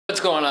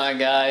going on,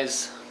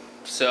 guys?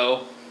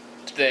 So,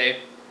 today,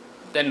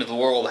 the end of the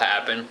world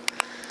happened.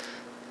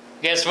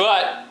 Guess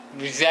what?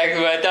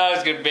 Exactly what I thought it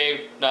was gonna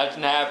be.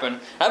 Nothing happened.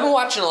 I've been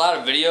watching a lot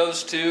of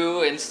videos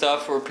too and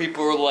stuff where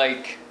people are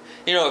like,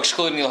 you know,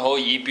 excluding the whole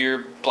leap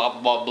year, blah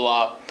blah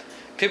blah.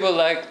 People are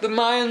like, the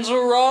Mayans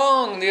were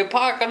wrong. The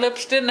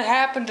apocalypse didn't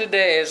happen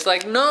today. It's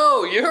like,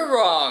 no, you're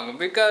wrong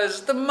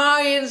because the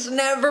Mayans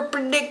never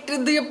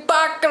predicted the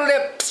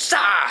apocalypse.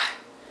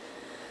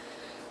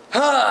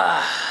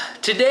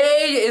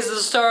 Today is the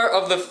start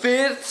of the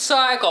 5th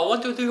cycle.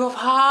 1, 2, 3, 4,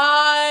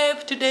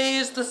 5. Today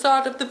is the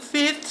start of the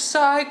 5th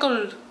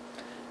cycle.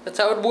 That's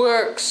how it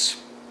works.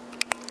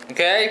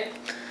 Okay?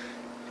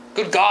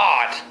 Good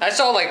God. I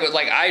saw like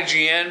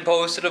IGN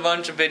posted a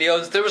bunch of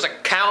videos. There was a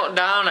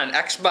countdown on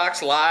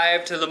Xbox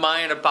Live to the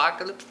Mayan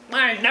apocalypse.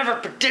 I never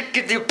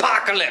predicted the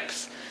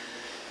apocalypse.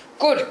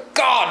 Good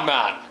God,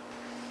 man.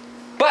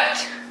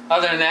 But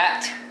other than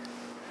that,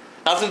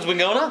 nothing's been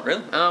going on,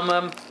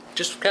 really.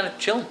 Just kind of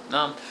chilling.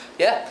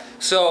 Yeah.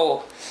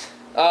 So,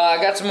 I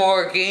got some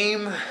more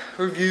game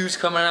reviews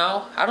coming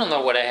out. I don't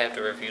know what I have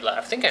to review left.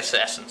 I think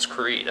Assassin's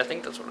Creed. I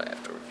think that's what I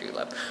have to review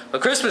left.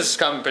 But Christmas is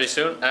coming pretty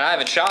soon, and I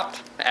haven't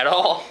shopped at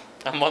all.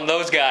 I'm one of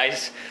those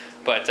guys.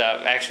 But,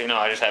 actually, no,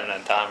 I just haven't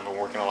had time. I've been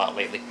working a lot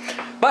lately.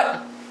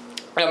 But,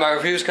 I got my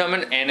reviews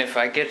coming, and if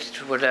I get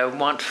what I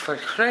want for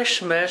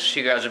Christmas,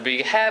 you guys will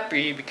be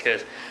happy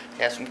because I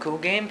got some cool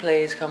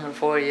gameplays coming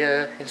for you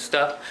and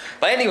stuff.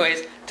 But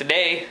anyways,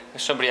 today,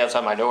 there's somebody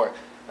outside my door.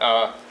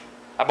 I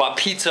bought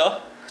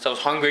pizza, because I was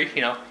hungry,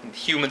 you know,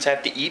 humans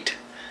have to eat.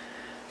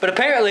 But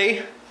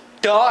apparently,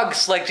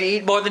 dogs like to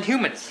eat more than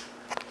humans.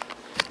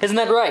 Isn't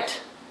that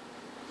right?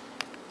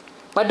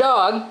 My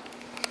dog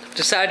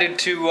decided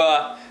to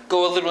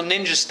go a little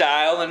ninja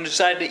style and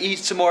decided to eat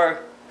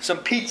some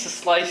pizza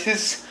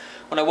slices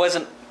when I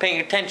wasn't paying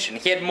attention.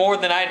 He had more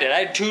than I did. I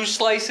had 2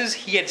 slices,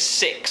 he had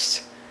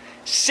 6.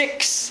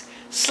 6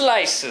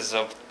 slices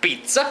of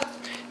pizza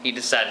he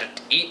decided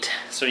to eat.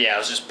 So yeah, I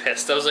was just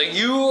pissed. I was like,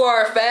 you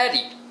are a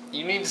fatty.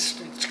 You need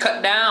to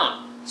cut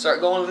down.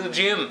 Start going to the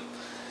gym.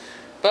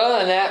 But other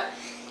than that,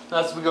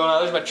 that's been going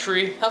on. There's my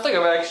tree. I don't think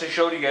I've actually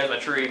showed you guys my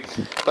tree.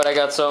 But I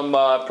got some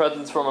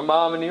presents from my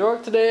mom in New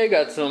York today.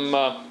 Got some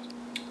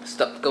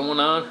stuff going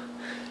on.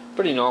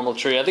 Pretty normal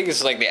tree. I think this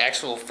is like the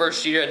actual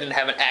first year I didn't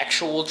have an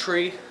actual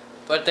tree.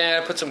 But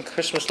then I put some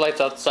Christmas lights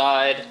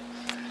outside.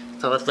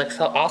 So it looks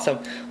so awesome.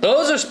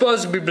 Those are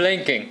supposed to be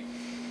blinking.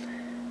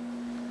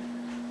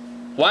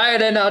 Why are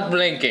they not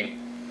blinking?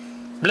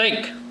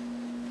 Blink.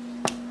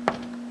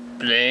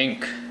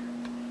 Blink.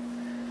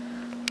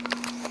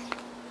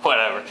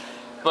 Whatever.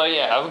 But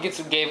yeah, I will get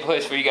some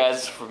gameplays for you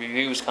guys for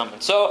reviews coming.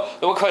 So,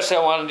 the one question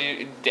I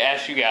wanted to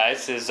ask you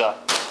guys is,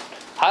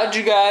 how did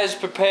you guys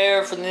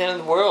prepare for the end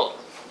of the world?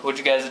 What'd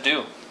you guys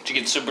do? Did you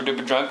get super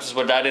duper drunk? This is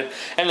what I did.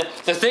 And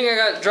the thing I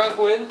got drunk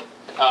with,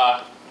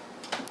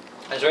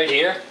 is right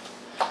here.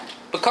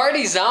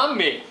 Bacardi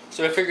Zombie.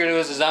 So I figured it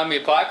was a zombie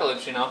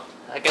apocalypse, you know.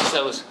 I guess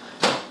that was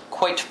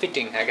quite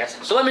fitting, I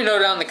guess. So let me know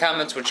down in the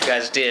comments what you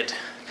guys did.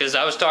 Because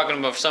I was talking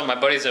about some of my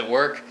buddies at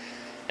work,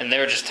 and they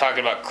were just talking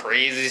about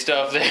crazy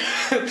stuff they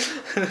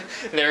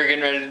were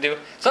getting ready to do.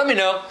 So let me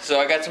know. So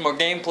I got some more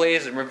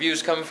gameplays and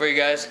reviews coming for you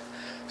guys.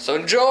 So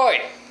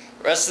enjoy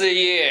rest of the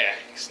year.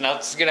 Because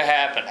nothing's going to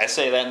happen. I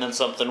say that and then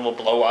something will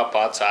blow up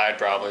outside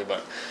probably.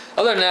 But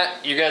other than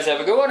that, you guys have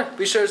a good one.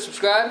 Be sure to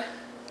subscribe.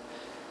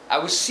 I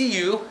will see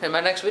you in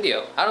my next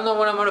video. I don't know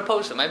when I'm going to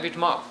post it. Might be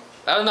tomorrow.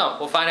 I don't know.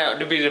 We'll find out.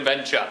 It'll be an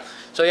adventure.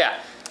 So yeah.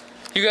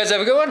 You guys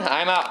have a good one.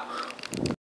 I'm out.